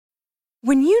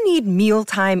When you need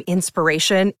mealtime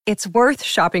inspiration, it's worth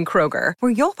shopping Kroger,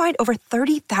 where you'll find over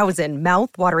 30,000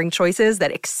 mouth-watering choices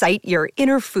that excite your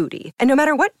inner foodie. And no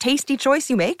matter what tasty choice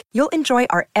you make, you'll enjoy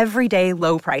our everyday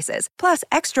low prices, plus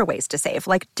extra ways to save,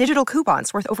 like digital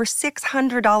coupons worth over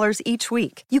 $600 each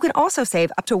week. You can also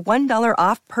save up to $1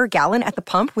 off per gallon at the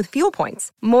pump with fuel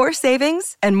points. More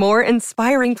savings and more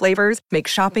inspiring flavors make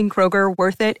shopping Kroger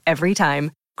worth it every time.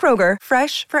 Kroger,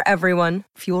 fresh for everyone.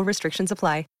 Fuel restrictions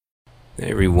apply. Hey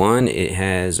everyone, it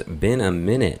has been a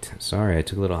minute. Sorry, I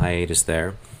took a little hiatus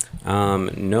there.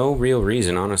 No real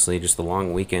reason, honestly. Just the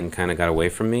long weekend kind of got away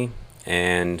from me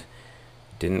and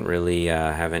didn't really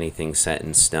have anything set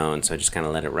in stone. So I just kind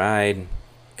of let it ride.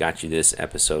 Got you this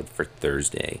episode for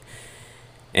Thursday.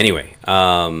 Anyway,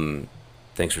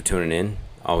 thanks for tuning in.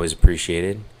 Always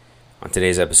appreciated. On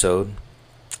today's episode,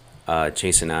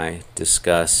 Chase and I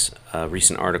discuss a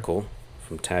recent article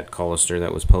from Tad Collister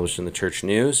that was published in the Church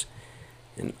News,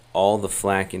 and all the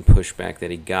flack and pushback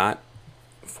that he got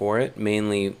for it,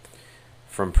 mainly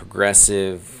from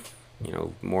progressive,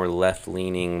 more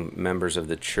left-leaning members of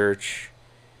the church,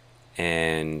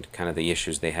 and kind of the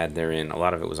issues they had therein. A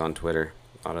lot of it was on Twitter,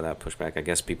 a lot of that pushback. I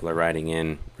guess people are writing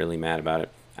in really mad about it.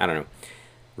 I don't know.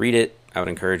 Read it. I would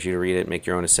encourage you to read it, make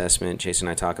your own assessment. Chase and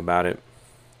I talk about it,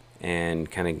 and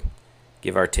kind of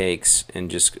give our takes and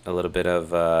just a little bit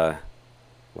of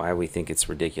why we think it's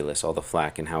ridiculous, all the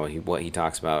flack, and how what he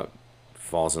talks about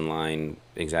falls in line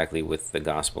exactly with the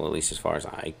gospel, at least as far as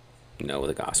I know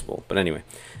the gospel. But anyway,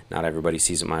 not everybody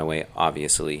sees it my way,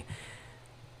 obviously.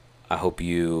 I hope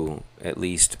you at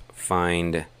least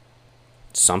find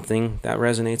something that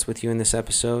resonates with you in this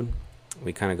episode.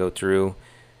 We kind of go through,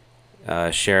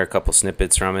 share a couple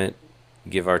snippets from it,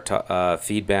 give our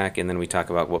feedback, and then we talk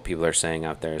about what people are saying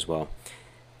out there as well.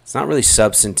 It's not really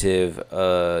substantive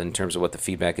in terms of what the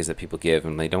feedback is that people give,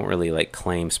 and they don't really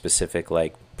claim specific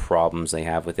problems they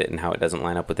have with it and how it doesn't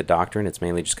line up with the doctrine. It's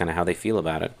mainly just kind of how they feel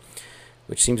about it,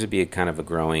 which seems to be a kind of a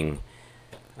growing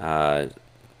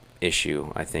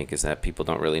issue, I think, is that people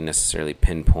don't really necessarily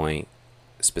pinpoint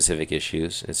specific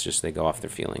issues. It's just they go off their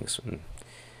feelings. And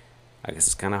I guess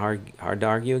it's kind of hard to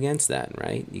argue against that,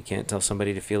 right? You can't tell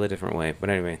somebody to feel a different way. But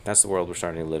anyway, that's the world we're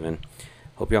starting to live in.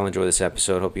 Hope you all enjoy this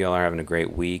episode. Hope you all are having a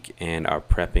great week and are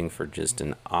prepping for just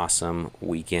an awesome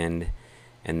weekend,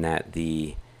 and that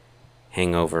the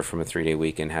hangover from a 3-day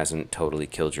weekend hasn't totally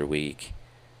killed your week.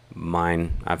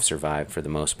 Mine, I've survived for the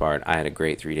most part. I had a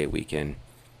great 3-day weekend.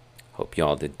 Hope you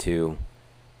all did too.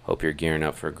 Hope you're gearing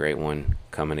up for a great one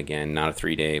coming again. Not a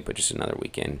 3-day, but just another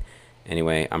weekend.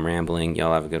 Anyway, I'm rambling.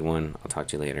 Y'all have a good one. I'll talk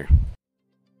to you later.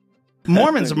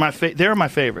 Mormons are they're my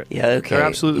favorite. Yeah, okay. They're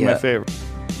absolutely my favorite.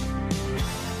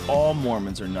 All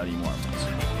Mormons are nutty Mormons.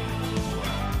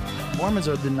 Mormons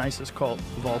are the nicest cult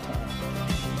of all time.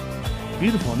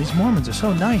 Beautiful, and these Mormons are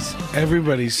so nice.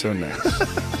 Everybody's so nice.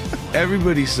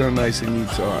 Everybody's so nice in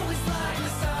Utah.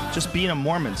 Just being a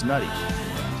Mormon's nutty.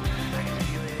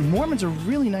 Mormons are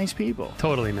really nice people.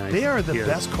 Totally nice. They are the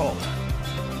best cult.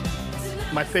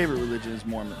 My favorite religion is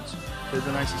Mormons. They're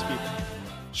the nicest people.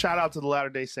 Shout out to the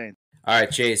Latter-day Saints. All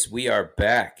right, Chase, we are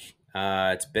back.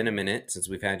 It's been a minute since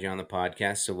we've had you on the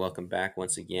podcast, so welcome back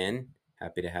once again.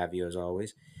 Happy to have you as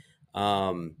always.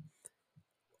 I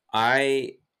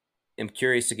am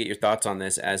curious to get your thoughts on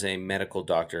this as a medical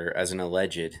doctor, as an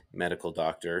alleged medical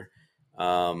doctor.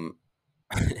 Alleged.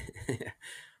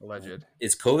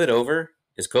 Is COVID over?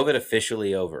 Is COVID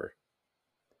officially over?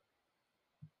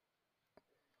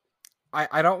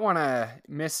 I don't want to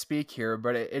misspeak here,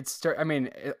 but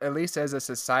at least as a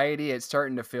society, it's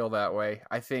starting to feel that way.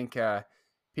 I think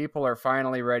people are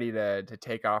finally ready to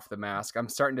take off the mask. I'm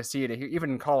starting to see it even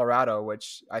in Colorado,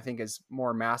 which I think is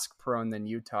more mask prone than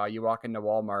Utah. You walk into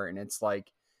Walmart and it's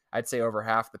I'd say over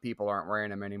half the people aren't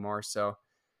wearing them anymore. So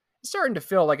it's starting to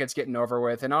feel like it's getting over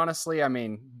with. And honestly, at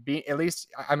least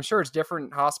I'm sure it's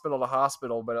different hospital to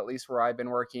hospital, but at least where I've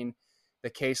been working, the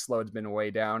caseload's been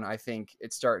way down. I think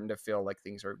it's starting to feel like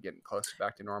things are getting close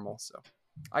back to normal. So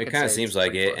it kind of seems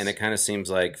like it. And it kind of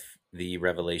seems like the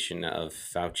revelation of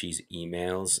Fauci's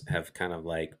emails have kind of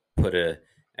put a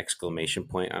exclamation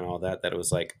point on all that it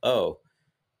was oh,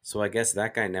 so I guess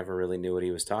that guy never really knew what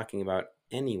he was talking about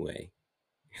anyway.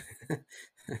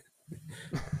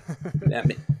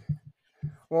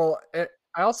 Well,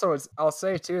 I'll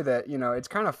say too that, it's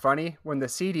kind of funny when the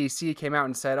CDC came out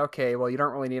and said, okay, well, you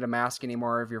don't really need a mask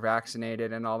anymore if you're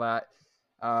vaccinated and all that.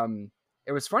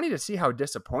 It was funny to see how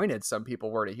disappointed some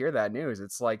people were to hear that news.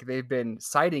 It's like they've been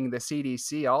citing the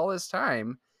CDC all this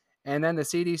time, and then the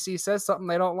CDC says something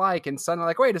they don't like, and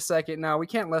suddenly wait a second, no, we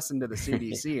can't listen to the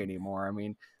CDC anymore.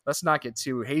 let's not get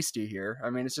too hasty here. I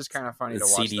mean, it's just kind of funny The to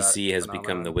watch. CDC that has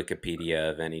become the Wikipedia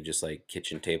of any just like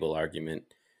kitchen table argument.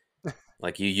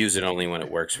 Like you use it only when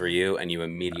it works for you, and you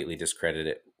immediately discredit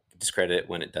it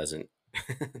when it doesn't.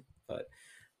 But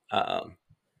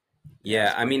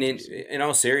yeah, I mean, in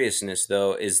all seriousness,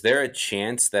 though, is there a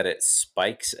chance that it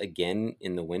spikes again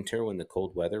in the winter when the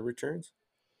cold weather returns?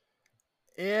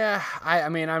 Yeah, I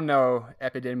mean, I'm no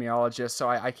epidemiologist, so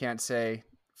I can't say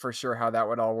for sure how that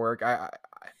would all work.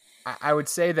 I would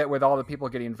say that with all the people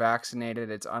getting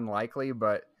vaccinated, it's unlikely,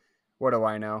 but what do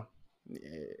I know?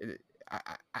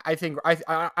 I think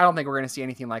I don't think we're going to see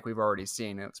anything like we've already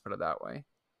seen. Let's put it that way.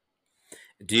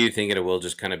 Do you think it will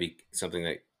just kind of be something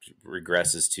that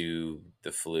regresses to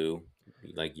the flu,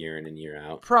 like year in and year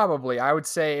out? Probably. I would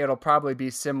say it'll probably be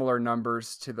similar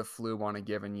numbers to the flu on a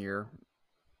given year.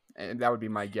 And that would be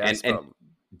my guess. And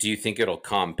do you think it'll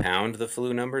compound the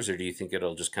flu numbers, or do you think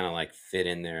it'll just kind of like fit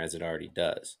in there as it already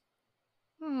does?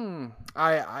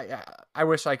 I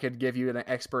wish I could give you an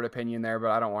expert opinion there,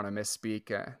 but I don't want to misspeak.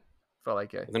 Feel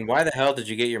like then why the hell did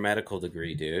you get your medical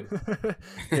degree, dude?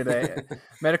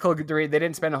 Medical degree. They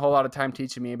didn't spend a whole lot of time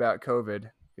teaching me about COVID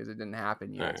because it didn't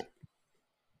happen yet. Right.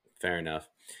 Fair enough.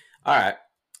 All right.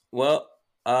 Well,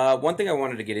 one thing I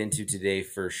wanted to get into today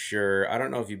for sure. I don't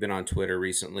know if you've been on Twitter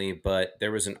recently, but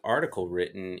there was an article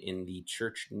written in the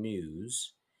Church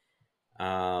News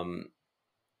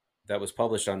that was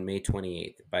published on May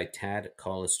 28th by Tad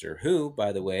Collister, who,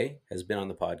 by the way, has been on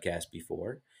the podcast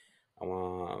before.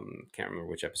 Can't remember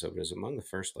which episode it was, among the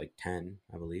first like 10,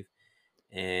 I believe.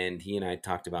 And he and I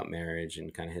talked about marriage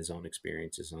and kind of his own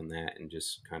experiences on that, and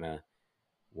just kind of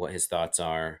what his thoughts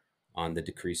are on the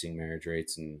decreasing marriage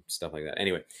rates and stuff like that.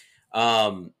 Anyway,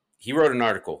 he wrote an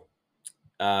article,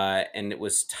 and it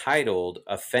was titled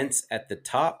 "A Fence at the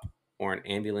Top or an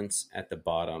Ambulance at the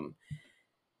Bottom."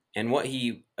 And what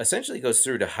he essentially goes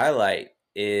through to highlight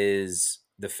is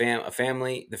the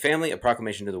family, a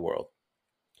proclamation to the world,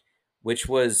 which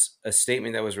was a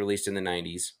statement that was released in the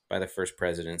 90s by the first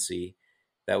presidency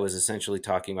that was essentially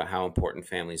talking about how important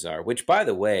families are, which, by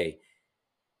the way,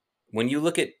 when you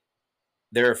look at,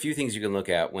 there are a few things you can look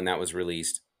at when that was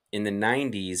released. In the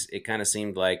 90s, it kind of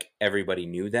seemed like everybody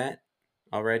knew that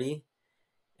already,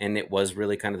 and it was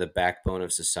really kind of the backbone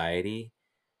of society.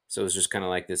 So it was just kind of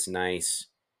like this nice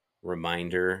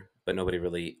reminder, but nobody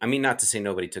really, I mean, not to say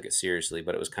nobody took it seriously,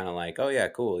 but it was kind of like, oh yeah,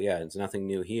 cool, yeah, it's nothing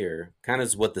new here. Kind of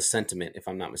is what the sentiment, if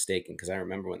I'm not mistaken, because I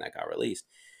remember when that got released.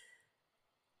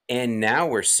 And now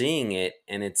we're seeing it,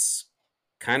 and it's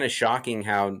kind of shocking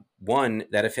how, one,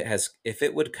 that if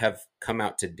it would have come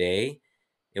out today,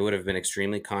 it would have been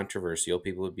extremely controversial.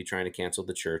 People would be trying to cancel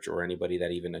the church or anybody that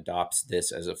even adopts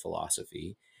this as a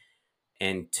philosophy.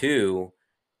 And two,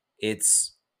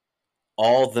 it's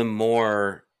all the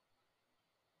more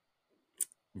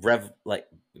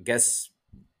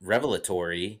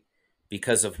revelatory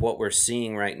because of what we're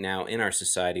seeing right now in our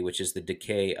society, which is the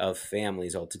decay of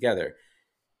families altogether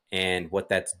and what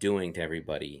that's doing to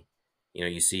everybody. You know,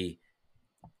 you see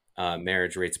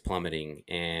marriage rates plummeting,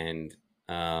 and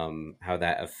how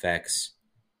that affects,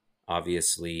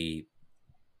 obviously,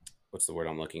 what's the word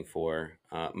I'm looking for?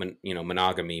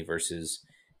 Monogamy versus,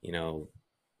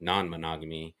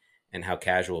 non-monogamy, and how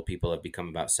casual people have become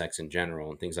about sex in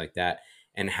general and things like that,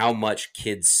 and how much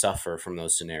kids suffer from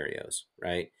those scenarios,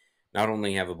 right? Not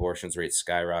only have abortions rates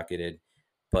skyrocketed,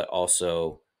 but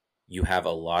also you have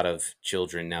a lot of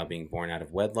children now being born out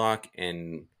of wedlock,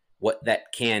 and what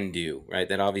that can do, right?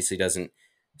 That obviously doesn't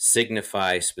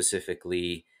signify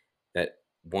specifically that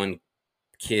one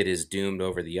kid is doomed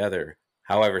over the other.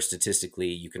 However, statistically,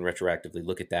 you can retroactively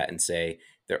look at that and say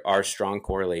there are strong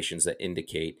correlations that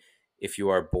indicate if you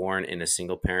are born in a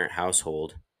single parent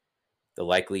household, the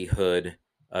likelihood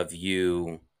of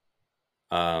you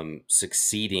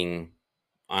succeeding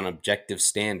on objective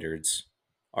standards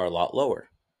are a lot lower.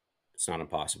 It's not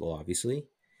impossible, obviously.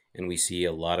 And we see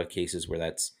a lot of cases where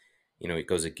that's, it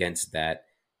goes against that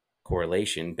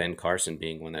correlation. Ben Carson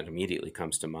being one that immediately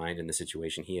comes to mind, in the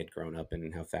situation he had grown up in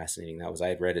and how fascinating that was. I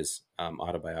had read his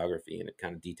autobiography, and it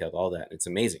kind of detailed all that. It's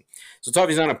amazing. So it's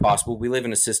obviously not impossible. We live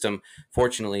in a system,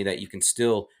 fortunately, that you can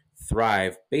still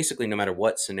thrive basically no matter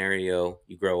what scenario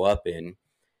you grow up in,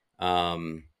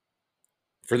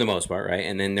 for the most part, right?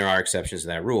 And then there are exceptions to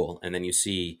that rule. And then you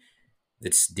see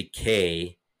this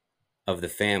decay of the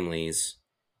families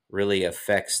really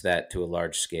affects that to a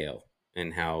large scale,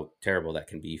 and how terrible that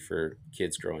can be for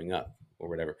kids growing up or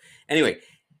whatever. Anyway,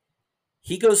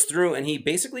 he goes through and he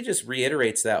basically just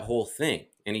reiterates that whole thing.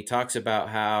 And he talks about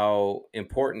how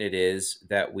important it is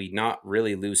that we not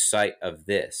really lose sight of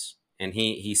this. And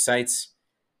he cites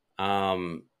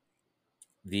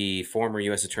the former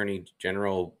U.S. Attorney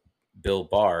General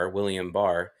William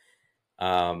Barr,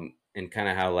 and kind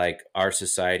of how like our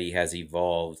society has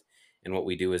evolved, and what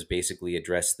we do is basically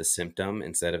address the symptom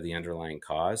instead of the underlying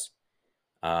cause.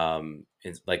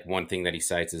 It's like one thing that he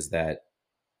cites is that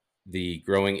the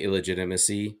growing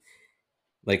illegitimacy,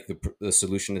 like the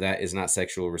solution to that is not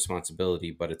sexual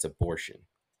responsibility, but it's abortion.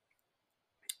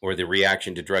 Or the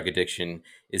reaction to drug addiction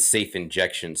is safe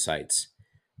injection sites,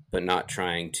 but not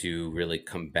trying to really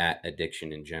combat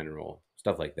addiction in general.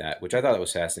 Stuff like that, which I thought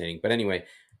was fascinating. But anyway,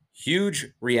 huge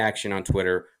reaction on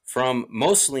Twitter from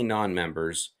mostly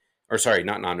non-members, or sorry,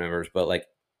 not non-members, but like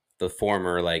the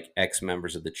former like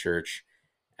ex-members of the church,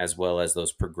 as well as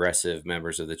those progressive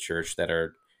members of the church that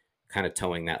are kind of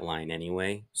towing that line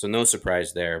anyway. So no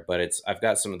surprise there, but I've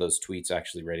got some of those tweets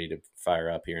actually ready to fire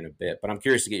up here in a bit, but I'm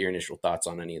curious to get your initial thoughts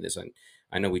on any of this.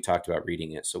 I know we talked about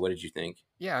reading it. So what did you think?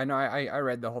 Yeah, I know. I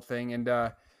read the whole thing, and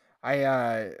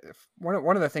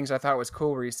one of the things I thought was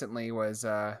cool recently was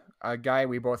a guy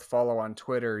we both follow on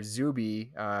Twitter,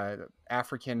 Zuby,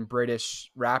 African British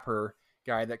rapper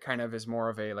guy that kind of is more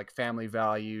of a like family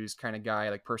values kind of guy,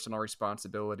 like personal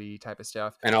responsibility type of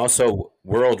stuff, and also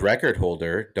world record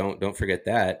holder. Don't forget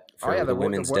that for the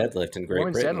women's deadlift in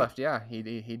Great Britain. Deadlift, yeah,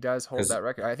 he does hold that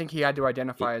record. I think he had to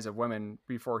identify as a woman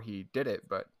before he did it,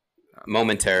 but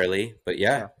momentarily, but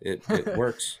yeah. It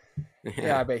works.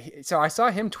 Yeah, but so I saw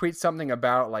him tweet something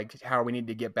about like how we need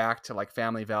to get back to like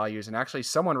family values, and actually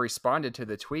someone responded to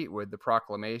the tweet with the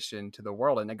proclamation to the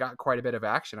world, and it got quite a bit of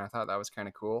action. I thought that was kind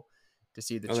of cool to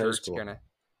see the church cool.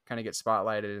 kind of get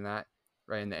spotlighted in that,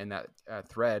 right, in that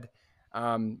thread.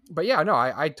 But yeah, no,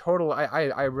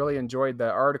 I really enjoyed the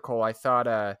article. I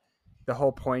thought the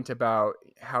whole point about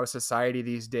how society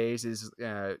these days is,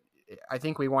 I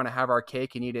think we want to have our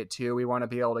cake and eat it too. We want to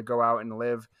be able to go out and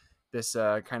live this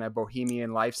kind of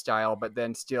bohemian lifestyle, but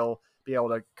then still be able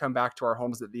to come back to our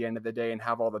homes at the end of the day and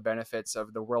have all the benefits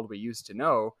of the world we used to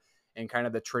know, and kind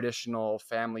of the traditional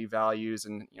family values,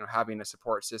 and having a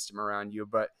support system around you.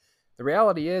 But the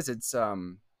reality is, it's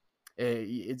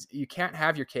you can't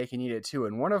have your cake and eat it too.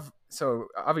 And so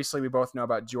obviously we both know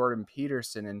about Jordan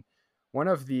Peterson, and one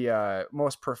of the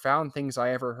most profound things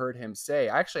I ever heard him say,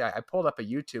 actually, I pulled up a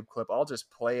YouTube clip. I'll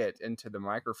just play it into the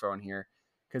microphone here,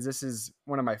 because this is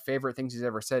one of my favorite things he's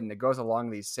ever said, and it goes along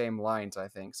these same lines, I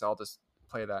think. So I'll just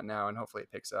play that now, and hopefully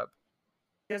it picks up.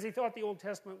 Because he thought the Old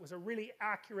Testament was a really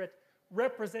accurate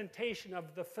representation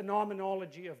of the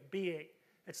phenomenology of being.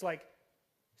 It's like,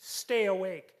 stay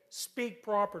awake, speak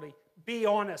properly, be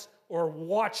honest, or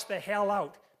watch the hell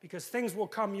out, because things will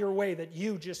come your way that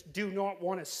you just do not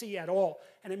want to see at all.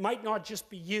 And it might not just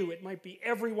be you, it might be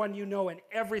everyone you know and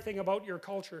everything about your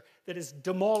culture that is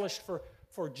demolished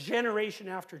for generation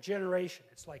after generation.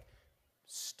 It's like,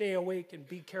 stay awake and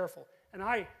be careful. And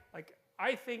I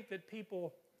think that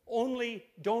people only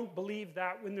don't believe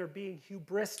that when they're being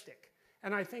hubristic.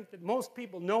 And I think that most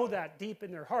people know that deep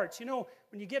in their hearts.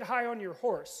 When you get high on your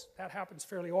horse, that happens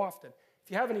fairly often. If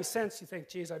you have any sense, you think,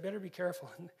 geez, I better be careful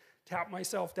and tap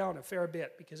myself down a fair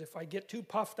bit, because if I get too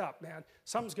puffed up, man,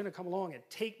 something's going to come along and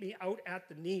take me out at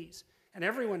the knees. And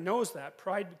everyone knows that.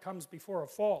 Pride comes before a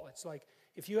fall. It's like,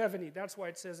 if you have any, that's why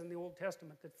it says in the Old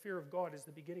Testament that fear of God is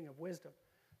the beginning of wisdom.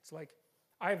 It's like,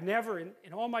 I have never,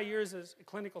 in all my years as a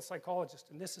clinical psychologist,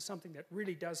 and this is something that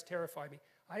really does terrify me,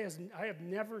 I have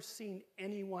never seen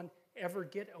anyone ever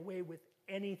get away with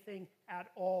anything at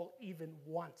all, even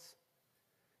once.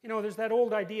 There's that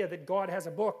old idea that God has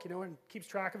a book, and keeps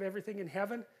track of everything in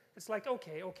heaven. It's like,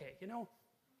 okay,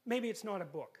 maybe it's not a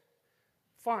book.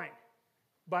 Fine.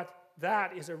 But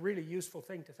that is a really useful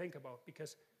thing to think about,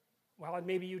 because, well,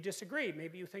 maybe you disagree.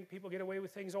 Maybe you think people get away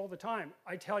with things all the time.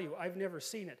 I tell you, I've never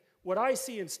seen it. What I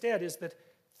see instead is that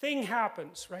thing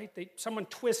happens, right? Someone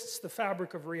twists the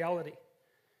fabric of reality.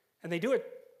 And they do it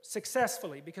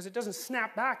successfully because it doesn't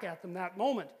snap back at them that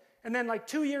moment. And then like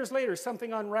 2 years later,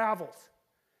 something unravels.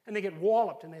 And they get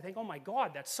walloped and they think, oh my God,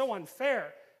 that's so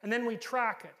unfair. And then we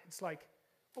track it. It's like,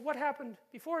 well, what happened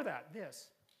before that? This.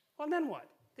 Well, and then what?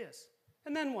 This.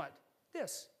 And then what?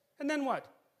 This. And then what?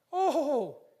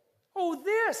 Oh,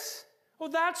 this. Oh,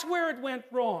 that's where it went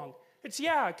wrong. It's,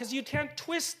 because you can't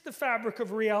twist the fabric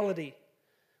of reality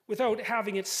without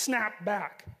having it snap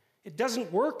back. It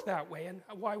doesn't work that way, and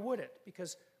why would it?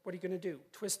 Because what are you going to do?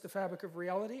 Twist the fabric of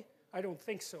reality? I don't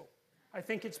think so. I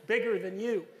think it's bigger than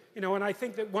you. And I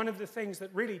think that one of the things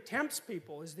that really tempts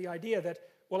people is the idea that,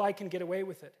 well, I can get away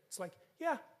with it. It's like,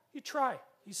 yeah, you try.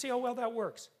 You see how well that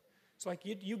works. It's like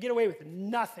you get away with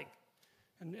nothing.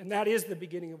 And that is the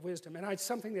beginning of wisdom. And it's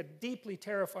something that deeply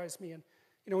terrifies me. And,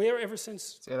 ever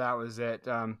since... So that was it.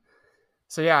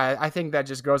 So yeah, I think that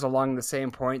just goes along the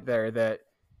same point there, that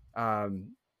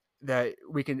that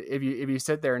we can, if you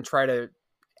sit there and try to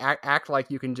act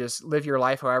like you can just live your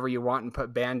life however you want and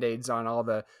put band-aids on all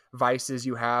the vices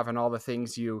you have and all the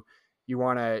things you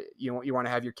want to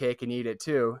have your cake and eat it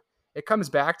too, it comes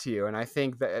back to you. And I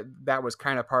think that was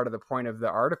kind of part of the point of the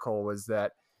article, was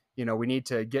that, we need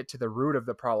to get to the root of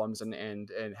the problems and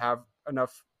have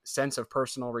enough sense of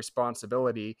personal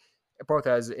responsibility, both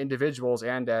as individuals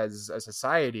and as a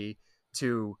society,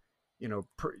 to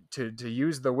to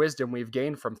use the wisdom we've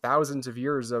gained from thousands of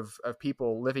years of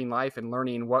people living life and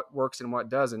learning what works and what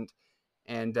doesn't,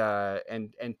 and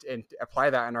apply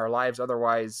that in our lives.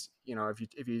 Otherwise,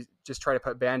 if you just try to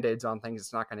put band-aids on things,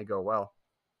 it's not going to go well.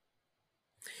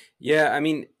 Yeah, I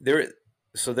mean, there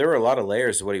were a lot of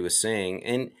layers of what he was saying,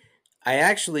 and I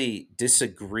actually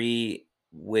disagree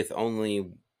with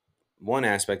only one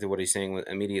aspect of what he's saying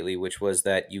immediately, which was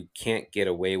that you can't get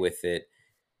away with it,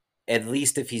 at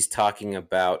least if he's talking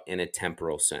about in a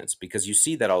temporal sense, because you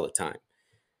see that all the time.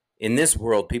 In this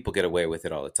world, people get away with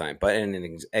it all the time, but in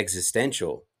an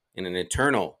existential, in an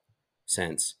eternal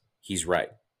sense, he's right.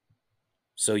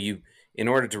 So in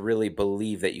order to really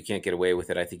believe that you can't get away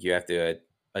with it, I think you have to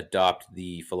adopt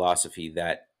the philosophy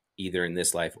that either in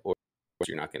this life or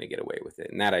you're not going to get away with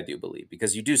it. And that I do believe,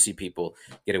 because you do see people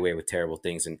get away with terrible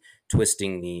things and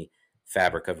twisting the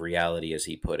fabric of reality, as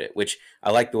he put it, which I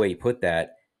like the way he put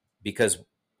that, because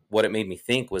what it made me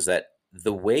think was that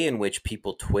the way in which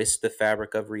people twist the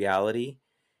fabric of reality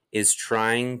is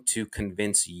trying to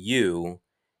convince you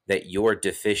that you're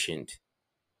deficient,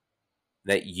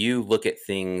 that you look at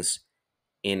things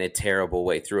in a terrible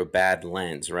way, through a bad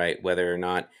lens, right? Whether or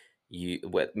not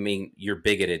you're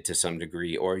bigoted to some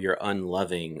degree, or you're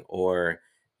unloving, or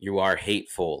you are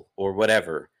hateful, or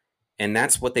whatever. And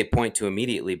that's what they point to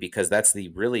immediately, because that's the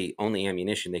really only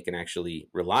ammunition they can actually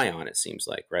rely on, it seems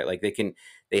like, right? Like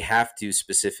they have to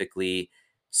specifically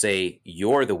say,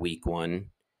 you're the weak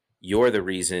one, you're the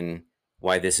reason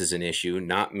why this is an issue,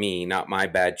 not me, not my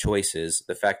bad choices.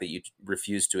 The fact that you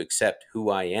refuse to accept who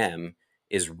I am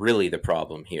is really the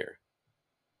problem here.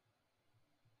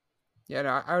 Yeah,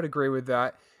 no, I would agree with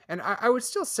that. And I would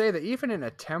still say that even in a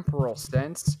temporal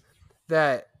sense,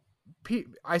 that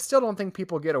I still don't think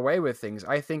people get away with things.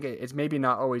 I think it's maybe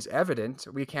not always evident.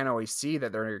 We can't always see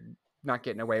that they're not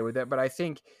getting away with it. But I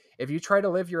think if you try to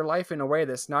live your life in a way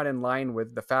that's not in line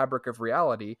with the fabric of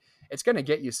reality, it's going to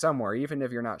get you somewhere, even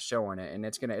if you're not showing it. And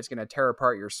it's going to tear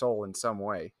apart your soul in some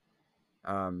way.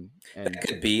 That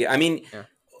could be. I mean, yeah.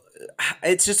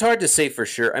 It's just hard to say for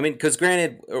sure. I mean, because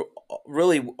granted,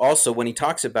 really also when he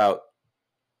talks about,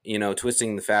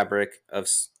 twisting the fabric of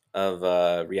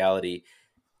reality,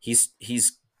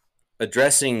 he's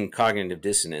addressing cognitive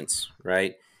dissonance,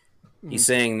 right? Mm-hmm. He's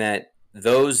saying that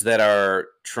those that are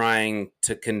trying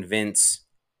to convince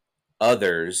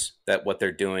others that what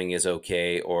they're doing is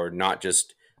okay, or not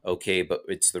just okay, but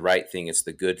it's the right thing, it's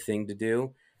the good thing to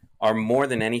do, are more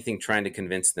than anything trying to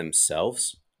convince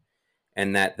themselves.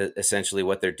 And that essentially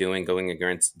what they're doing, going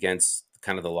against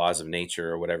kind of the laws of nature,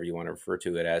 or whatever you want to refer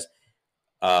to it as,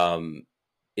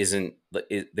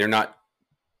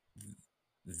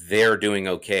 they're doing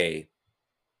okay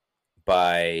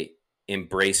by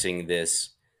embracing this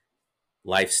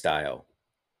lifestyle.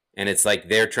 And it's like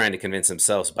they're trying to convince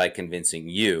themselves by convincing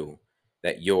you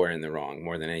that you're in the wrong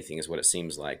more than anything, is what it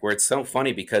seems like. Where it's so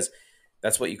funny, because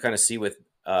that's what you kind of see with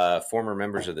former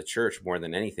members of the church more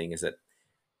than anything, is that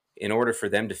in order for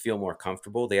them to feel more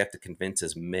comfortable, they have to convince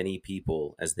as many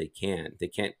people as they can. They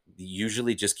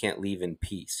usually just can't leave in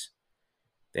peace.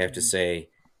 They have to say,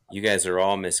 you guys are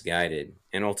all misguided.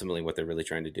 And ultimately what they're really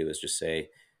trying to do is just say,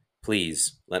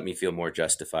 please let me feel more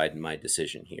justified in my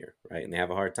decision here. Right. And they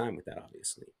have a hard time with that,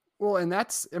 obviously. Well, and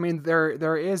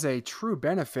there is a true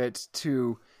benefit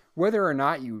to whether or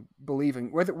not you believe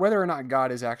in, whether or not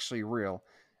God is actually real.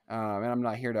 And I'm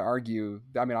not here to argue.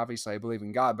 I mean, obviously I believe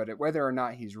in God, but whether or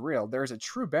not he's real, there's a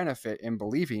true benefit in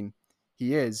believing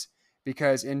he is,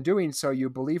 because in doing so, you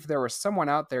believe there is someone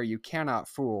out there you cannot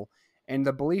fool. And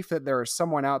the belief that there is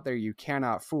someone out there you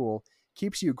cannot fool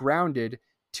keeps you grounded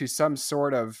to some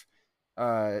sort of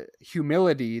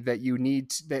humility that you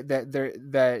need,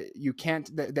 that you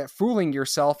can't, that fooling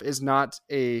yourself is not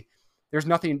there's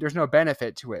no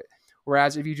benefit to it.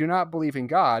 Whereas if you do not believe in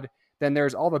God, then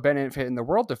there's all the benefit in the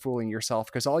world to fooling yourself,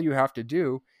 because all you have to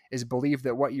do is believe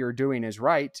that what you're doing is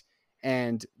right,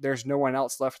 and there's no one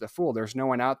else left to fool. There's no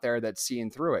one out there that's seeing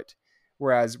through it.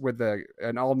 Whereas with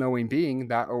an all-knowing being,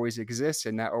 that always exists,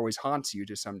 and that always haunts you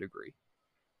to some degree.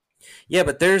 Yeah,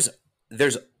 but there's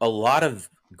a lot of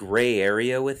gray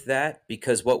area with that,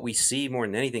 because what we see more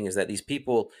than anything is that these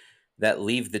people that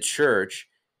leave the church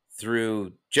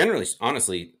through, generally,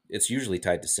 honestly, it's usually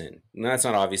tied to sin. And that's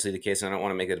not obviously the case, and I don't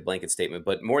want to make it a blanket statement,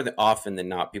 but more often than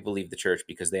not, people leave the church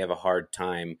because they have a hard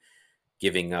time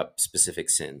giving up specific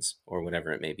sins or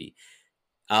whatever it may be.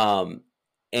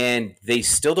 And they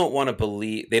still don't want to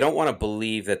believe, they don't want to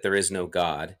believe that there is no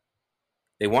God.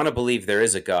 They want to believe there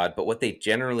is a God, but what they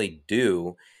generally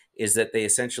do is that they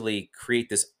essentially create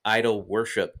this idol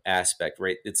worship aspect,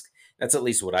 right? That's at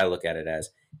least what I look at it as,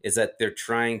 is that they're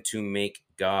trying to make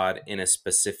God in a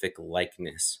specific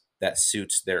likeness that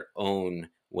suits their own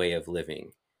way of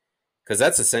living. Because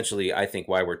that's essentially, I think,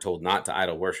 why we're told not to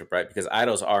idol worship, right? Because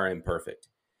idols are imperfect,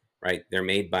 right? They're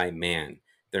made by man.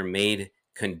 They're made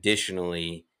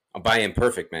conditionally, by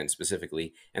imperfect men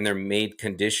specifically, and they're made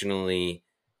conditionally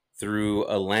through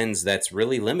a lens that's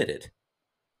really limited.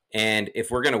 And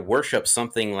if we're going to worship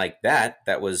something like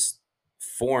that was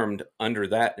formed under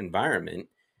that environment,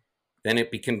 then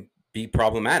it can be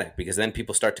problematic, because then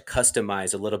people start to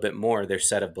customize a little bit more their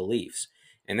set of beliefs.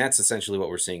 And that's essentially what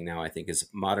we're seeing now, I think, is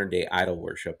modern day idol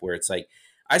worship, where it's like,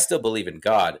 I still believe in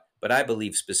God, but I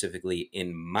believe specifically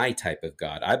in my type of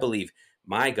God. I believe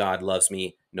my God loves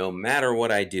me no matter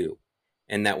what I do.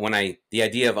 And that the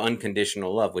idea of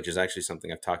unconditional love, which is actually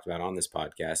something I've talked about on this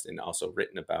podcast and also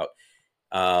written about,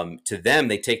 to them,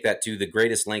 they take that to the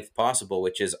greatest length possible,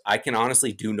 which is, I can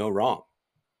honestly do no wrong.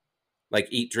 Like,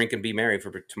 eat, drink, and be merry,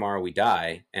 for tomorrow we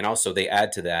die. And also they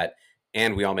add to that,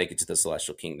 and we all make it to the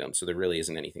celestial kingdom. So there really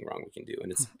isn't anything wrong we can do.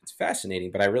 And it's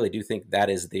fascinating, but I really do think that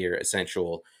is their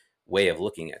essential way of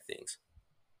looking at things.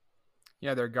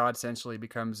 Yeah, their God essentially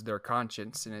becomes their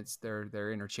conscience, and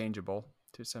they're interchangeable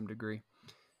to some degree.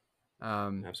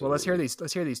 Well, let's hear these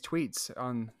tweets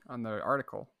on the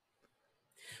article.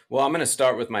 Well, I'm going to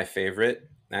start with my favorite,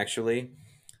 actually,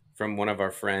 from one of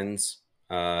our friends,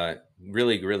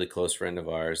 really, really close friend of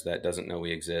ours that doesn't know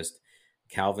we exist,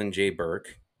 Calvin J.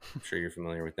 Burke. I'm sure you're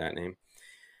familiar with that name.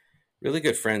 Really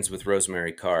good friends with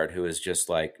Rosemary Card, who is just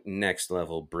like next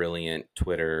level brilliant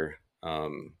Twitter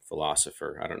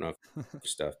philosopher. I don't know if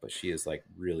stuff, but she is like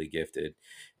really gifted.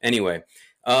 Anyway,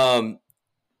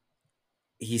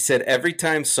 he said, every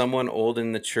time someone old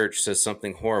in the church says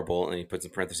something horrible, and he puts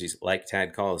in parentheses, like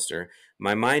Tad Callister,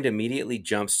 my mind immediately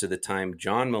jumps to the time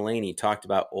John Mulaney talked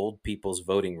about old people's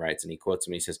voting rights. And he quotes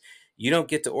him, he says, you don't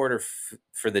get to order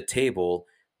for the table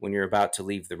when you're about to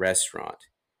leave the restaurant.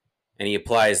 And he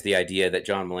applies the idea that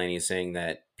John Mulaney is saying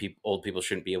that old people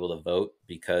shouldn't be able to vote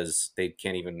because they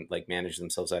can't even like manage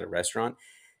themselves at a restaurant.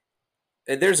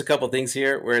 And there's a couple things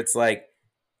here where it's like,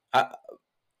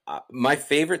 my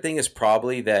favorite thing is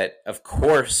probably that, of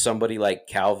course, somebody like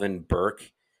Calvin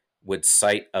Burke would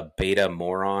cite a beta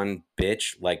moron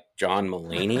bitch like John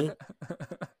Mulaney.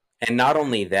 And not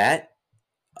only that,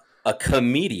 a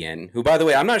comedian who, by the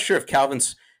way, I'm not sure if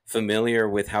Calvin's familiar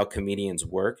with how comedians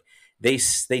work. They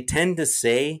tend to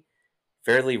say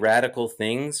fairly radical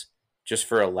things just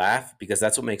for a laugh, because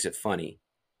that's what makes it funny.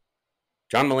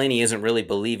 John Mulaney isn't really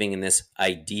believing in this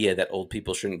idea that old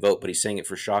people shouldn't vote, but he's saying it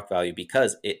for shock value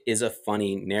because it is a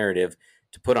funny narrative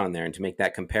to put on there and to make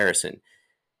that comparison.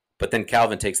 But then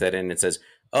Calvin takes that in and says,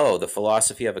 oh, the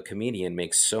philosophy of a comedian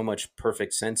makes so much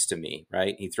perfect sense to me,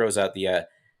 right? He throws out the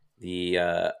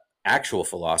actual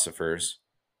philosophers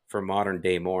for modern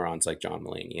day morons like John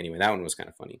Mulaney. Anyway, that one was kind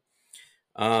of funny.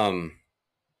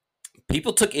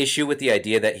 People took issue with the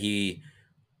idea that he...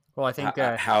 Well, I think...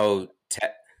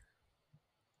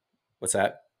 What's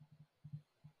that?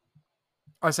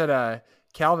 I said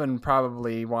Calvin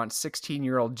probably wants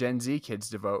 16-year-old Gen Z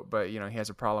kids to vote, but he has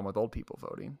a problem with old people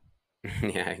voting.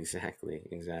 Yeah, exactly.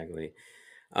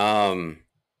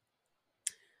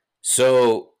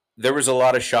 So there was a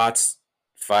lot of shots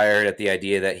fired at the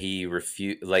idea that he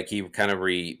he kind of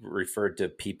referred to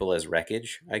people as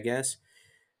wreckage, I guess.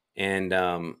 And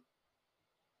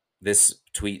this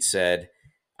tweet said,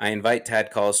 I invite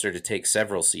Tad Callister to take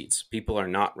several seats. People are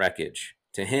not wreckage.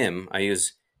 To him, I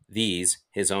use these,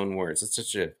 his own words. That's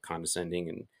such a condescending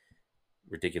and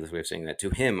ridiculous way of saying that. To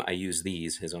him, I use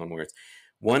these, his own words.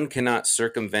 One cannot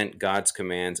circumvent God's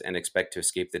commands and expect to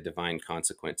escape the divine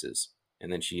consequences.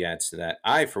 And then she adds to that,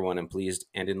 I, for one, am pleased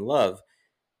and in love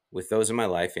with those in my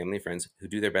life, family, friends, who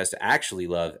do their best to actually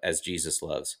love as Jesus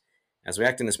loves. As we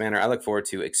act in this manner, I look forward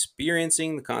to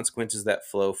experiencing the consequences that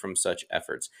flow from such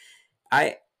efforts.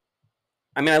 I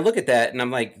look at that and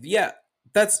I'm like, yeah,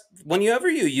 that's whenever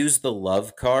you use the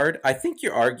love card, I think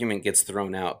your argument gets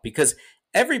thrown out, because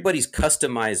everybody's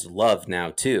customized love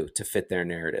now too to fit their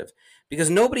narrative, because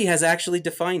nobody has actually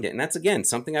defined it. And that's, again,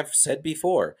 something I've said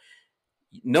before.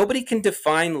 Nobody can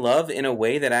define love in a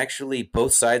way that actually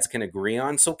both sides can agree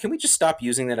on. So can we just stop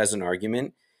using that as an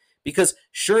argument? Because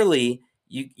surely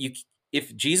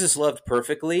if Jesus loved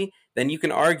perfectly, then you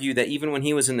can argue that even when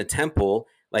he was in the temple,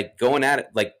 like going at it,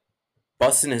 like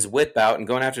busting his whip out and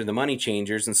going after the money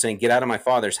changers and saying, "Get out of my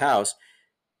father's house,"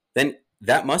 then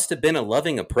that must have been a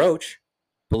loving approach.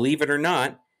 Believe it or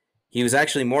not, he was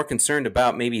actually more concerned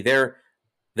about maybe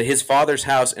his father's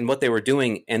house and what they were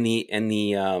doing and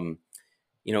the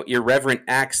irreverent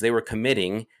acts they were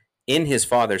committing in his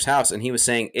father's house. And he was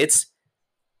saying, it's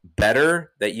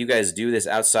better that you guys do this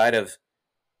outside of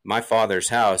my father's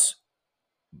house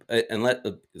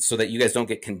so that you guys don't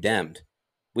get condemned,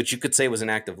 which you could say was an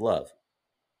act of love.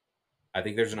 I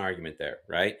think there's an argument there,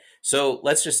 right? So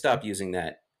let's just stop using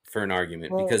that for an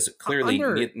argument, because clearly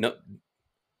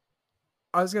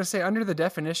I was going to say, under the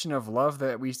definition of love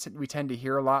that we tend to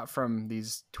hear a lot from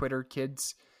these Twitter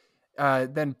kids,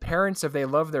 then parents, if they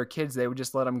love their kids, they would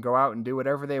just let them go out and do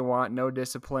whatever they want. No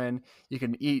discipline. You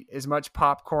can eat as much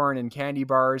popcorn and candy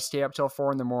bars, stay up till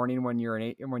 4 a.m. when you're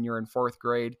in 4th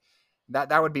grade.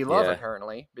 That would be love,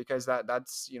 apparently, because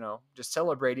that's, just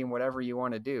celebrating whatever you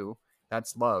want to do.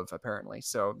 That's love, apparently.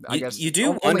 So I guess you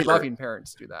do only loving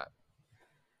parents do that.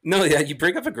 No, yeah, you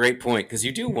bring up a great point, because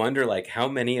you do wonder, like, how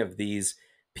many of these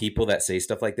people that say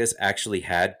stuff like this actually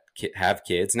have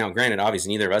kids. Now, granted, obviously,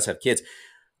 neither of us have kids.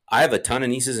 I have a ton of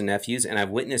nieces and nephews, and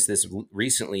I've witnessed this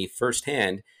recently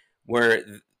firsthand, where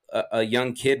a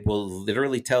young kid will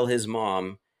literally tell his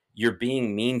mom, "You're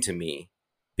being mean to me,"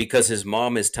 because his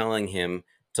mom is telling him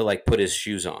to, like, put his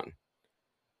shoes on.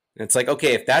 And it's like,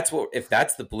 okay, if that's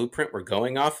the blueprint we're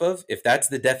going off of, if that's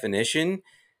the definition,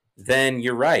 then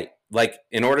you're right. Like,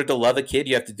 in order to love a kid,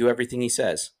 you have to do everything he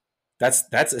says.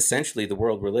 That's essentially the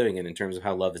world we're living in terms of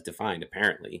how love is defined,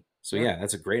 apparently. So yeah,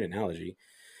 that's a great analogy.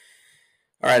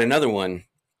 All right, another one.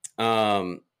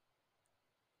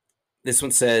 This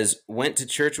one says, went to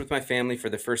church with my family for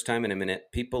the first time in a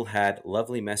minute. People had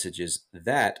lovely messages.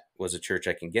 That was a church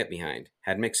I can get behind.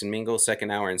 Had mix and mingle,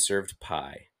 second hour, and served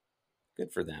pie.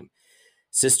 Good for them.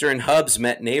 Sister and Hubs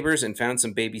met neighbors and found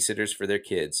some babysitters for their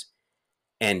kids.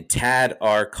 And Tad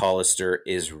R. Collister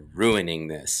is ruining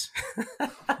this.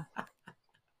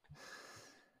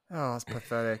 Oh, that's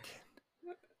pathetic.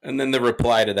 And then the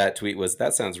reply to that tweet was,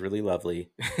 "That sounds really lovely."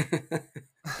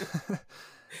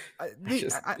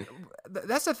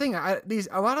 That's the thing.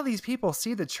 A lot of these people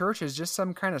see the church as just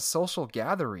some kind of social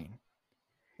gathering.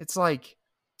 It's like,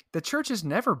 the church has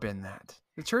never been that.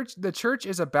 The church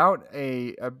is about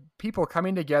a people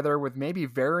coming together with maybe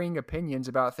varying opinions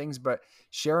about things, but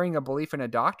sharing a belief in a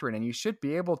doctrine. And you should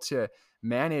be able to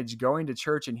manage going to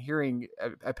church and hearing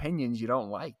opinions you don't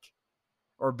like,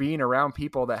 or being around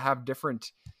people that have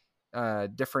different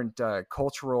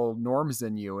cultural norms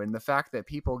than you. And the fact that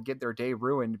people get their day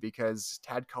ruined because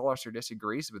Tad Collister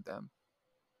disagrees with them,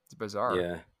 it's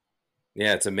bizarre.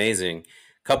 Yeah, it's amazing.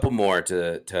 Couple more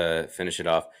to finish it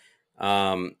off.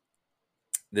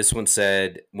 This one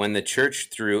said, when the church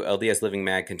through LDS Living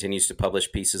Mag continues to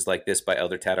publish pieces like this by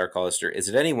Elder Tad R. Collister, is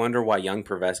it any wonder why young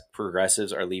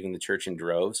progressives are leaving the church in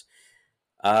droves?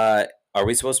 Are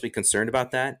we supposed to be concerned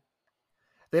about that?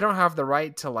 They don't have the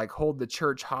right to, like, hold the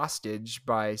church hostage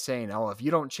by saying, "Oh, if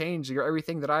you don't change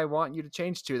everything that I want you to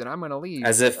change to, then I'm going to leave."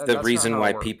 As if the reason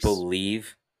why people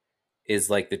leave is,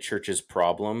 like, the church's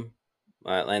problem.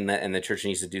 And the church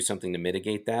needs to do something to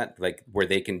mitigate that, like, where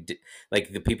they can,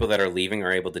 like, the people that are leaving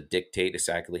are able to dictate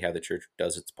exactly how the church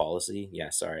does its policy. Yeah,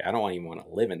 sorry, I don't even want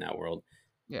to live in that world.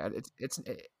 Yeah,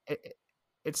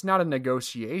 it's not a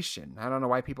negotiation. I don't know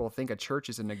why people think a church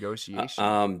is a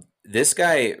negotiation. This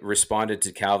guy responded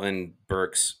to Calvin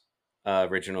Burke's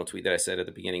original tweet that I said at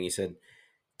the beginning. He said,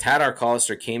 "Tad R.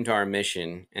 Collister came to our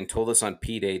mission and told us on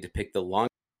P-Day to pick the long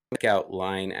out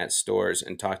line at stores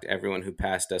and talk to everyone who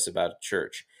passed us about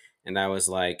church." And I was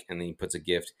like, and then he puts a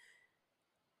gift.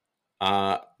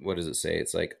 What does it say?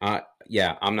 It's like,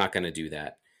 yeah, I'm not going to do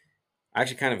that. I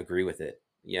actually kind of agree with it.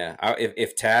 Yeah.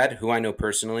 If Tad, who I know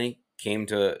personally, came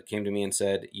to me and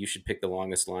said, you should pick the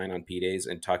longest line on P-Days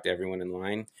and talk to everyone in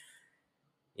line.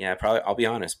 Yeah, I'll be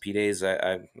honest. P-Days,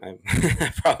 I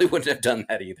probably wouldn't have done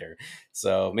that either.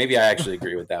 So maybe I actually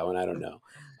agree with that one. I don't know.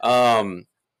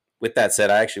 With that said,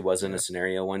 I actually was in a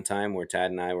scenario one time where Tad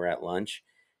and I were at lunch,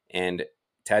 and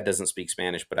Tad doesn't speak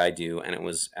Spanish, but I do. And it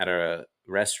was at a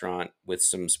restaurant with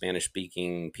some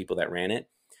Spanish-speaking people that ran it.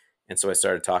 And so I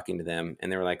started talking to them,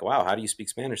 and they were like, "Wow, how do you speak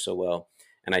Spanish so well?"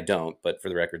 And I don't, but for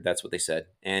the record, that's what they said.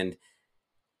 And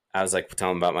I was like,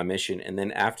 telling them about my mission. And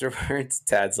then afterwards,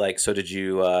 Tad's like, "So did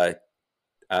you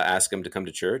ask him to come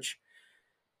to church?"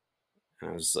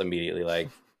 And I was immediately like,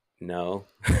 "No."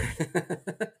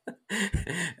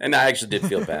 And I actually did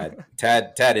feel bad.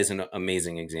 Tad is an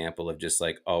amazing example of just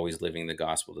like always living the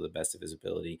gospel to the best of his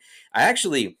ability. I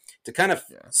actually, to kind of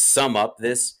sum up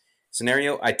this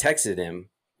scenario, I texted him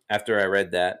after I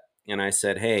read that, and I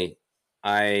said, "Hey,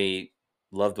 I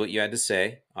loved what you had to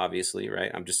say. Obviously,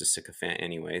 right? I'm just a sycophant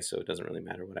anyway, so it doesn't really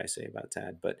matter what I say about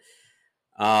Tad. But,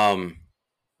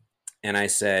 and I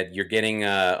said, you're getting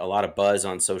a lot of buzz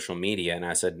on social media, and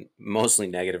I said mostly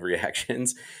negative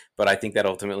reactions, but I think that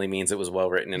ultimately means it was well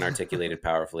written and articulated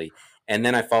powerfully. And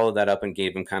then I followed that up and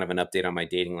gave him kind of an update on my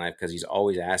dating life because he's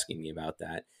always asking me about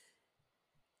that.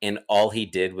 And all he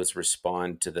did was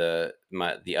respond to the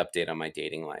update on my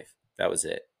dating life. That was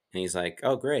it. And he's like,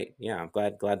 "Oh, great. Yeah, I'm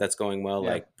glad that's going well.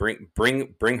 Yeah. Like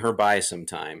bring her by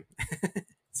sometime."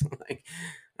 So I'm like,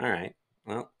 all right.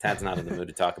 Well, Tad's not in the mood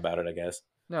to talk about it, I guess.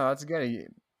 No, that's good.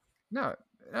 No,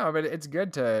 but it's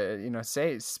good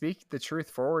to, speak the truth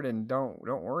forward and don't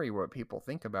worry what people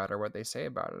think about it or what they say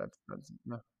about it. That's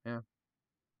yeah.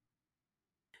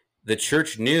 The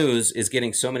church news is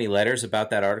getting so many letters about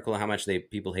that article, how much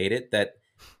people hate it, that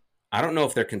I don't know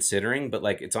if they're considering, but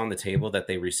like it's on the table that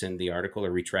they rescind the article or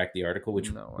retract the article,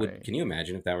 which can you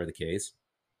imagine if that were the case?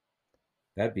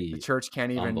 That'd be the church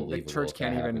can't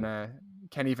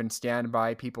even stand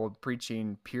by people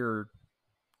preaching pure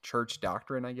church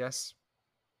doctrine, I guess.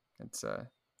 It's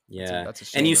that's a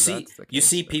shame. And you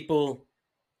see people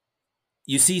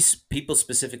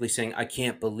specifically saying, "I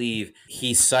can't believe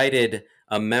he cited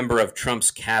a member of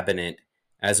Trump's cabinet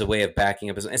as a way of backing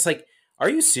up his." It's like, are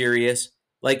you serious?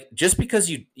 Like, just because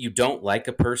you don't like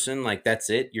a person, like that's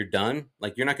it, you're done.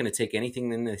 Like, you're not going to take anything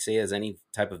that they say as any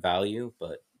type of value.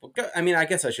 But I mean, I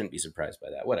guess I shouldn't be surprised by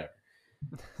that. Whatever.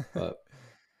 But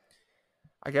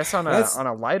I guess on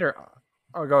a lighter.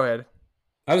 Oh, go ahead.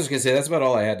 I was just going to say that's about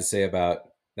all I had to say about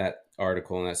that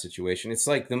article and that situation. It's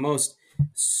like the most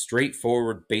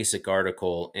straightforward, basic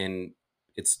article, and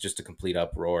it's just a complete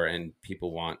uproar, and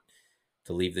people want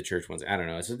to leave the church once. I don't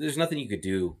know. So there's nothing you could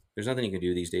do. There's nothing you can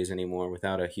do these days anymore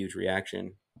without a huge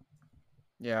reaction.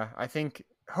 Yeah, I think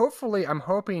I'm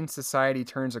hoping society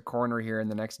turns a corner here in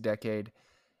the next decade,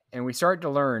 and we start to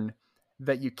learn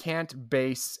that you can't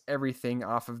base everything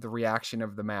off of the reaction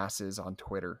of the masses on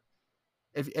Twitter.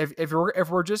 If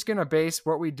we're just going to base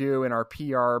what we do in our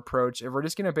PR approach, if we're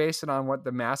just going to base it on what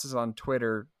the masses on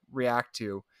Twitter react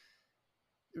to,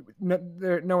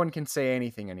 no one can say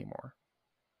anything anymore.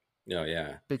 Oh,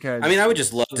 yeah. Because I mean, I would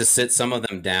just love to sit some of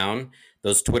them down,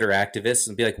 those Twitter activists,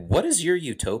 and be like, what is your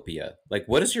utopia? Like,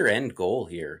 what is your end goal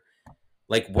here?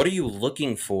 Like, what are you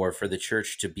looking for the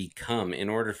church to become in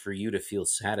order for you to feel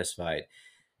satisfied?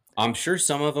 I'm sure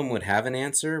some of them would have an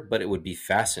answer, but it would be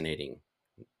fascinating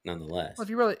nonetheless. Well,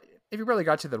 if you really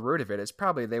got to the root of it, it's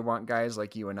probably they want guys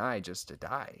like you and I just to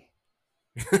die.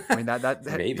 I mean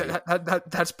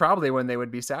that's probably when they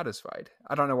would be satisfied.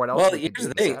 I don't know what else. Well, here's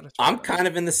the thing. I'm kind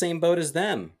of in the same boat as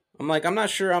them. I'm not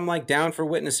sure I'm like down for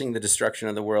witnessing the destruction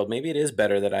of the world. Maybe it is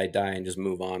better that I die and just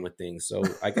move on with things. So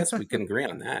I guess we can agree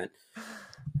on that.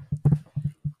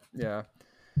 Yeah.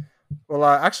 Well,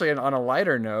 actually, on a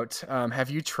lighter note, have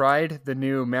you tried the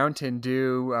new Mountain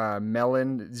Dew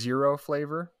Melon Zero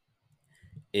flavor?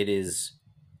 It is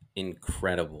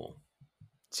incredible.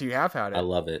 So you have had it. I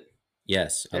love it.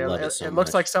 Yes, I love it so much. It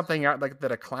looks like something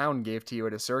that a clown gave to you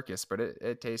at a circus, but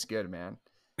it tastes good, man.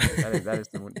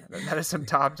 That is some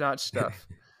top-notch stuff.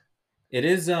 It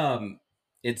is.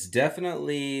 It's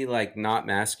definitely like not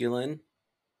masculine,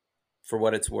 for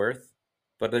what it's worth.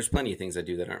 But there's plenty of things I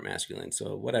do that aren't masculine,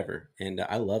 so whatever. And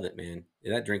I love it, man.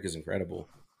 That drink is incredible.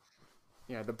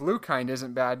 Yeah, the blue kind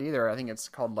isn't bad either. I think it's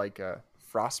called like a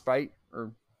Frostbite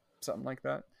or something like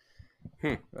that.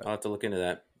 I'll have to look into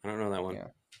that. I don't know that one. Yeah.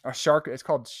 A shark. It's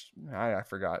called. I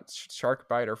forgot. Shark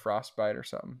bite or frostbite or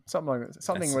something. Something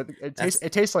with it.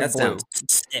 It tastes like that blue. Sounds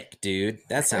sick, dude.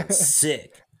 That sounds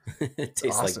sick. It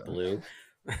tastes awesome. Like blue.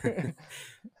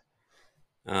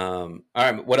 All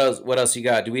right. What else you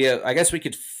got? Do we? I guess we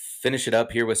could finish it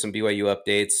up here with some BYU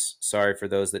updates. Sorry for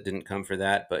those that didn't come for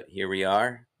that, but here we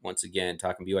are once again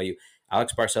talking BYU.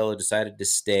 Alex Barcelo decided to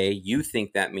stay. You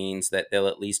think that means that they'll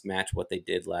at least match what they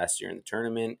did last year in the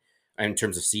tournament in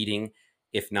terms of seeding,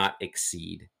 if not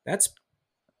exceed. That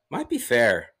might be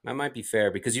fair. That might be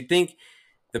fair because you'd think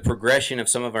the progression of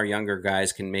some of our younger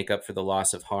guys can make up for the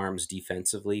loss of Harms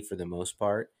defensively for the most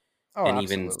part, and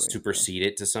absolutely. Even supersede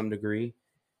it to some degree,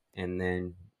 and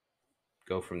then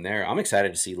go from there. I'm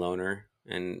excited to see Loner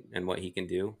and what he can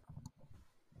do.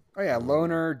 Oh yeah,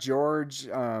 Loner, George,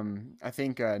 I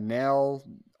think Nell,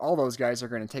 all those guys are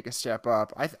going to take a step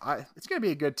up. It's going to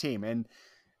be a good team, and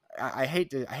I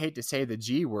hate to say the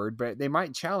G word, but they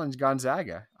might challenge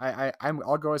Gonzaga.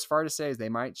 I'll go as far to say as they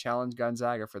might challenge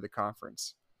Gonzaga for the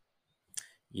conference.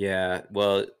 Yeah,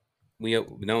 well, we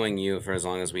knowing you for as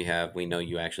long as we have, we know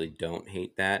you actually don't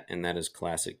hate that, and that is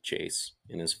classic Chase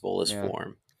in his fullest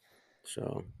form.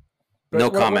 So, but no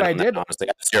comment on that, honestly.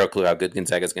 I have zero clue how good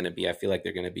Gonzaga is going to be. I feel like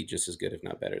they're going to be just as good, if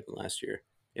not better, than last year,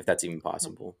 if that's even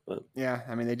possible. But yeah,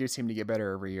 I mean, they do seem to get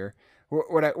better every year.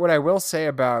 What I will say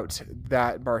about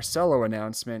that Barcelo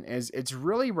announcement is it's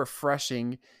really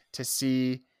refreshing to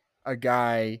see a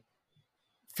guy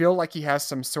feel like he has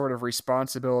some sort of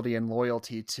responsibility and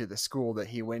loyalty to the school that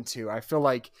he went to. I feel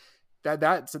like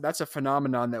that's a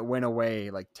phenomenon that went away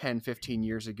like 10, 15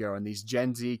 years ago. And these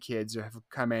Gen Z kids have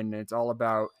come in, and it's all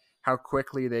about how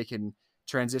quickly they can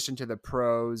transition to the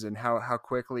pros and how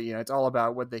quickly, it's all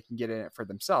about what they can get in it for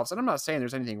themselves. And I'm not saying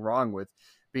there's anything wrong with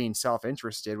being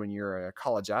self-interested when you're a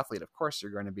college athlete. Of course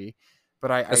you're going to be,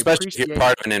 but especially if you're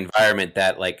part of an environment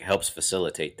that like helps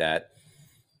facilitate that.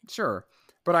 Sure.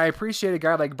 But I appreciate a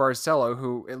guy like Barcelo,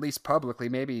 who at least publicly,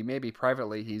 maybe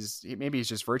privately, he's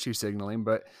just virtue signaling,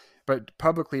 but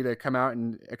publicly to come out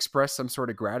and express some sort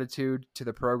of gratitude to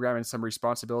the program and some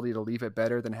responsibility to leave it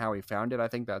better than how he found it. I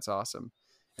think that's awesome.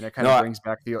 And it kind of brings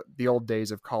back the old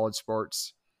days of college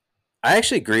sports. I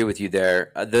actually agree with you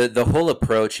there. The whole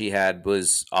approach he had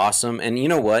was awesome. And you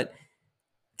know what?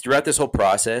 Throughout this whole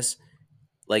process,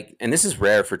 and this is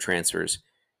rare for transfers,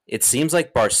 it seems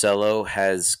like Barcelo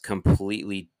has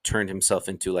completely turned himself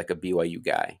into like a BYU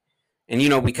guy. And,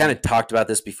 we kind of talked about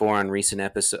this before on recent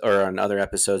episodes or on other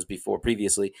episodes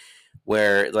previously,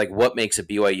 where like what makes a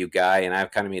BYU guy. And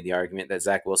I've kind of made the argument that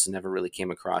Zach Wilson never really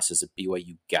came across as a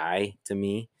BYU guy to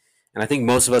me. And I think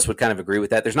most of us would kind of agree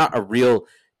with that. There's not a real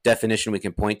definition we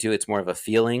can point to. It's more of a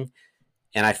feeling.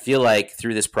 And I feel like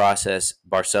through this process,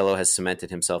 Barcelo has cemented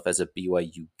himself as a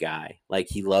BYU guy. Like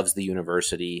he loves the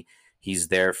university. He's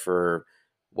there for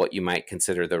what you might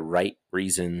consider the right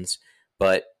reasons,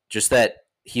 but just that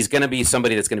he's going to be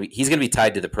somebody he's going to be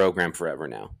tied to the program forever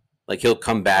now. Like he'll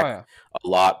come back a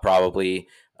lot probably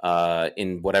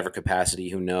in whatever capacity,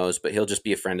 who knows, but he'll just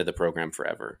be a friend of the program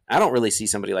forever. I don't really see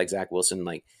somebody like Zach Wilson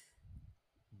like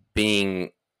being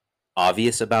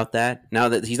obvious about that. Now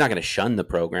that he's not going to shun the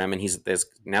program, and there's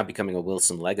now becoming a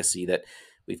Wilson legacy that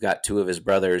we've got two of his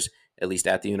brothers at least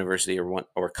at the university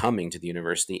or coming to the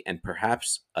university, and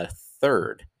perhaps a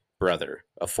third brother,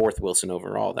 a fourth Wilson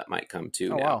overall that might come too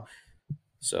now. Wow.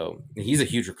 So he's a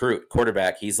huge recruit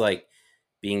quarterback. He's like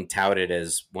being touted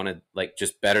as one of like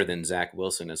just better than Zach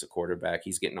Wilson as a quarterback.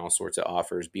 He's getting all sorts of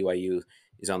offers. BYU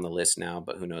is on the list now,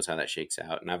 but who knows how that shakes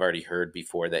out. And I've already heard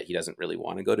before that he doesn't really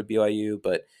want to go to BYU,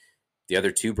 but the other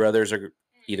two brothers are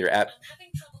either at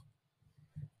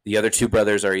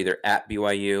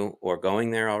BYU or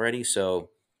going there already. So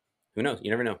who knows? You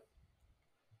never know.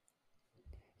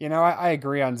 I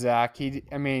agree on Zach.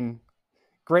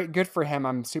 Great, good for him.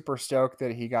 I'm super stoked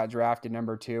that he got drafted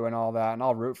number 2 and all that. And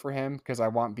I'll root for him because I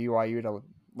want BYU to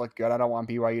look good. I don't want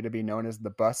BYU to be known as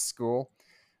the bust school,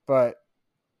 but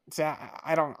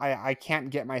I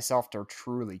can't get myself to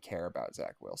truly care about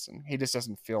Zach Wilson. He just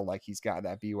doesn't feel like he's got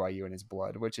that BYU in his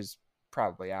blood, which is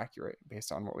probably accurate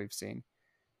based on what we've seen.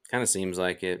 Kind of seems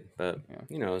like it, but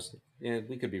who knows? Yeah,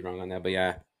 we could be wrong on that, but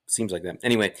yeah, seems like that.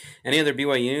 Anyway, any other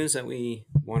BYUs that we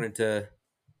wanted to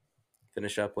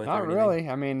finish up with? Not really.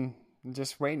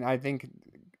 Just waiting. I think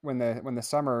when the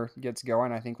summer gets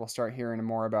going, I think we'll start hearing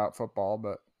more about football,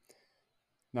 but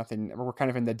nothing. We're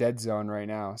kind of in the dead zone right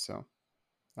now, so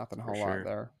nothing a whole lot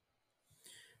there.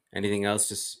 Anything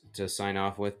else to sign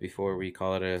off with before we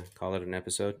call it an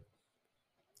episode?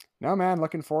 No, man,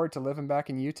 looking forward to living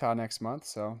back in Utah next month.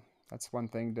 So that's one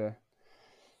thing to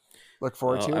look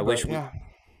forward to.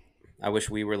 I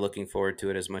wish we were looking forward to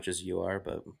it as much as you are,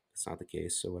 but it's not the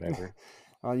case. So whatever.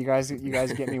 Well, you guys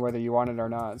get me whether you want it or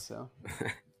not. So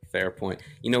fair point.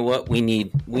 You know what? We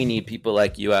need people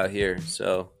like you out here.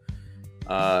 So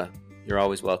you're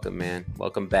always welcome, man.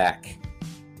 Welcome back.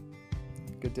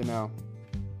 Good to know.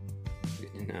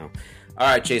 Good to know. All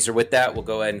right, Chaser. With that, we'll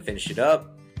go ahead and finish it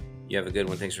up. You have a good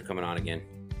one. Thanks for coming on again.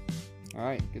 All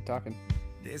right. Good talking.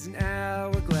 There's an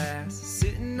hourglass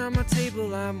sitting on my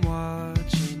table I'm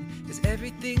watching as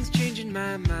everything's changing.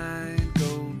 My mind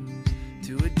goes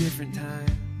to a different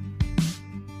time.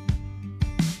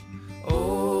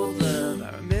 Old love,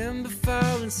 I remember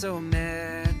falling so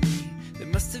madly. There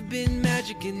must have been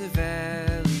magic in the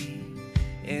valley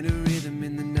and a rhythm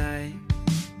in the night.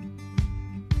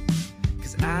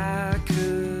 'Cause I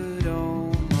could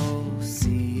almost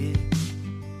see it.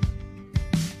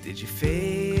 Did you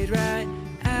fade right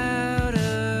out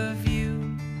of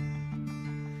view?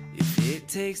 If it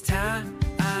takes time,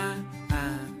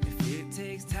 If it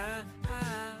takes time.